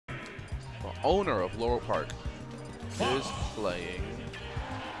owner of Laurel Park, is playing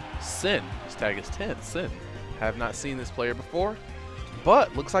Sin. His tag is 10. Sin. Have not seen this player before,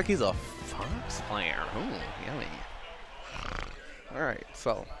 but looks like he's a Fox player. Ooh, yummy. Alright,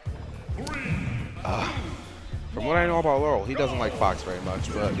 so. From what I know about Laurel, he doesn't like Fox very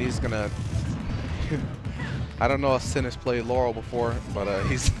much, but he's gonna. I don't know if Sin has played Laurel before, but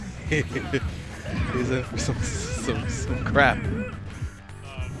he's he's in for some crap.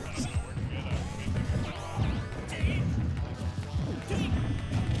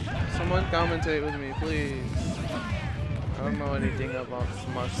 Someone commentate with me, please. I don't know anything about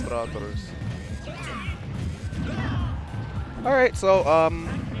Smash Strators. Alright, so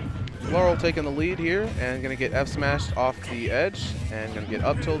Laurel taking the lead here and gonna get F smashed off the edge and gonna get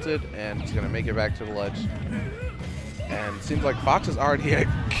up tilted and he's gonna make it back to the ledge. And it seems like Fox is already at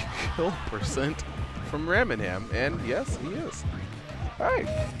kill percent from Raminham, and yes, he is. Alright,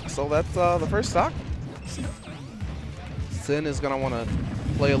 so that's the first stock. Sin is gonna wanna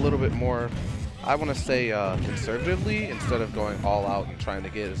play a little bit more, I wanna say conservatively instead of going all out and trying to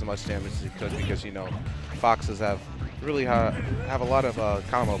get as much damage as he could, because you know Foxes have a lot of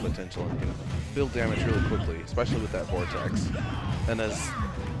combo potential and can build damage really quickly, especially with that vortex. And as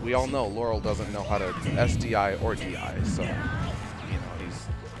we all know, Laurel doesn't know how to SDI or DI, so you know he's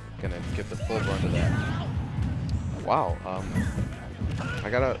gonna get the full brunt of that. Wow,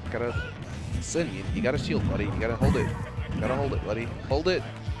 I gotta Sin, you gotta shield, buddy. You gotta hold it. You gotta hold it, buddy. Hold it.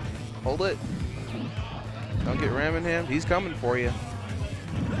 Hold it. Don't get Raminham. He's coming for you.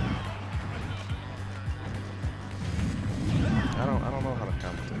 I don't know how to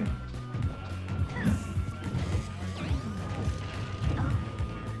commentate.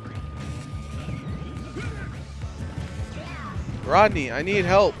 Rodney, I need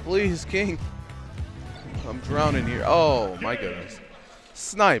help, please, King. I'm drowning here. Oh my goodness.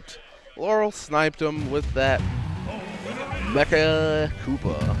 Sniped. Laurel sniped him with that Mecha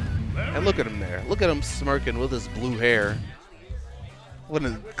Koopa. And look at him there. Look at him smirking with his blue hair. With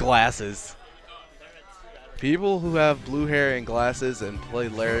his glasses. People who have blue hair and glasses and play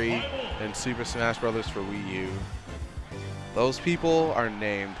Larry and Super Smash Bros. For Wii U, those people are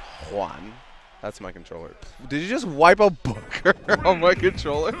named Juan. That's my controller. Did you just wipe a booker on my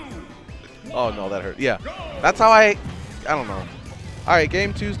controller? Oh no, that hurt. Yeah, that's how I don't know. All right,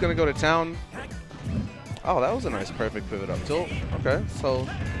 game 2 is gonna go to town. Oh, that was a nice perfect pivot up tilt. Okay, so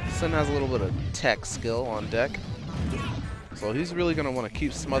Sin has a little bit of tech skill on deck. So he's really gonna want to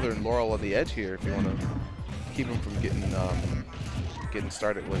keep smothering Laurel on the edge here if you want to keep him from getting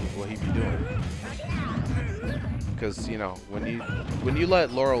started with what he be doing. Because you know when you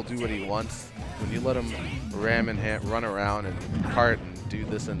let Laurel do what he wants, when you let him ram and run around and cart and do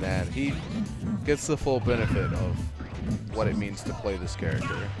this and that, he gets the full benefit of what it means to play this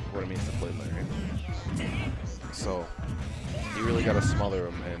character, what it means to play Larry. So you really got to smother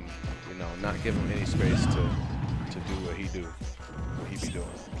him and not give him any space to do what he be doing.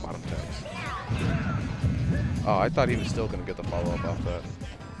 Bottom tags. Oh, I thought he was still gonna get the follow up off that.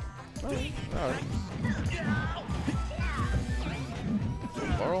 All right.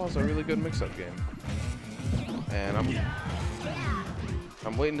 Laurel has a really good mix-up game, and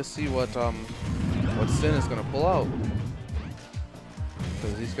I'm waiting to see what Sin is gonna pull out,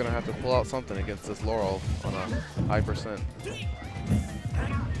 because he's gonna have to pull out something against this Laurel on a high percent.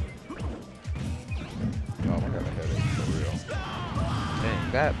 Oh my god, that is for real.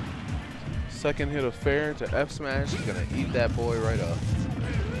 Dang, that second hit of fair to F smash is gonna eat that boy right up.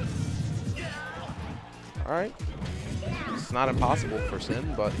 All right, it's not impossible for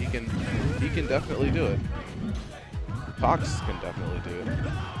Sin, but he can definitely do it. Fox can definitely do it,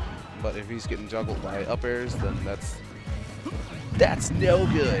 but if he's getting juggled by up airs, then that's no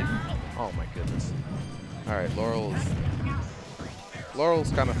good. Oh my goodness. All right,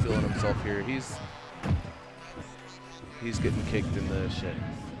 Laurel's kind of feeling himself here. He's getting kicked in the shin.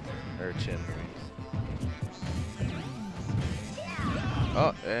 Or chin.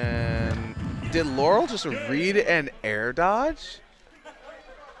 Oh, and did Laurel just read an air dodge?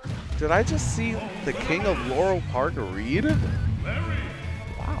 Did I just see the king of Laurel Park read?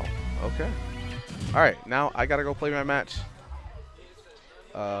 Wow, okay. Alright, now I gotta go play my match.